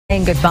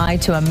Saying goodbye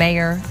to a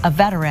mayor, a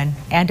veteran,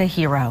 and a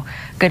hero.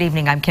 Good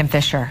evening, I'm Kim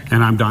Fisher.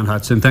 And I'm Don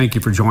Hudson. Thank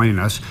you for joining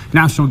us.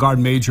 National Guard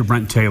Major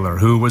Brent Taylor,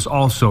 who was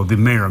also the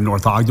mayor of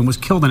North Ogden, was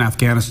killed in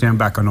Afghanistan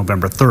back on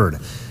November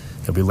 3rd.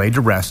 He'll be laid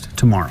to rest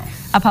tomorrow.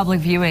 A public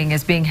viewing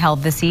is being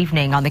held this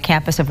evening on the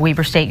campus of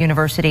Weber State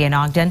University in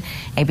Ogden.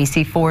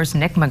 ABC4's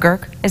Nick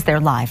McGurk is there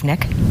live.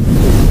 Nick?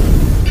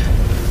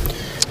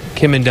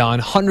 Kim and Don,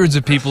 hundreds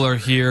of people are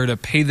here to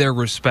pay their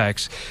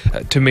respects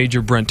to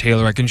Major Brent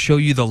Taylor. I can show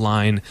you the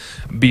line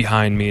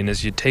behind me, and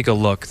as you take a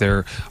look,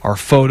 there are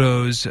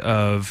photos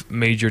of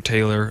Mayor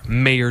Taylor,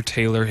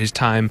 his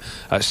time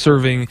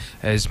serving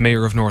as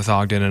mayor of North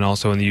Ogden and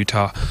also in the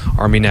Utah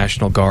Army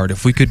National Guard.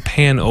 If we could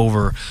pan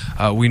over,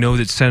 we know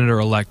that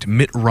Senator-elect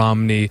Mitt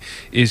Romney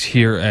is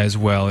here as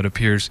well. It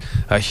appears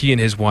he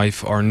and his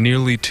wife are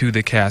nearly to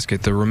the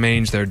casket. The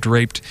remains, they're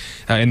draped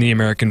in the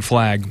American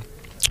flag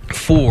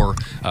for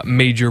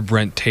Major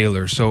Brent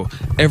Taylor. So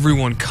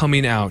everyone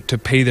coming out to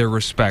pay their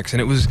respects.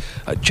 And it was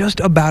just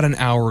about an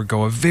hour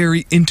ago, a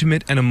very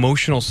intimate and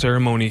emotional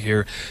ceremony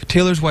here.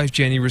 Taylor's wife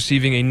Jenny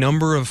receiving a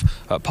number of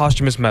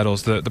posthumous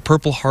medals, the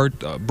Purple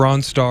Heart,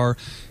 Bronze Star,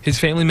 his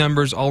family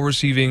members all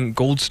receiving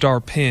Gold Star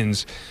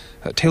pins.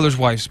 Taylor's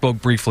wife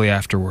spoke briefly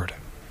afterward.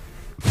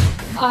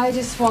 I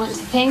just want to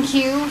thank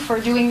you for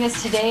doing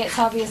this today. It's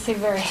obviously a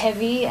very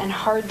heavy and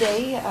hard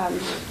day.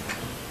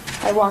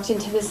 I walked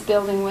into this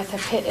building with a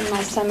pit in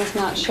my stomach,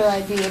 not sure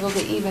I'd be able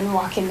to even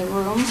walk in the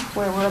room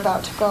where we're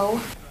about to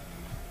go.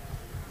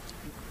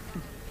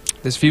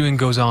 This viewing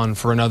goes on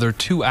for another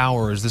 2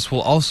 hours. This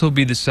will also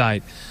be the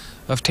site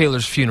of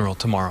Taylor's funeral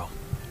tomorrow.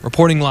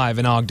 Reporting live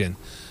in Ogden,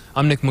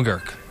 I'm Nick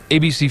McGurk,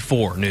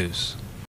 ABC4 News.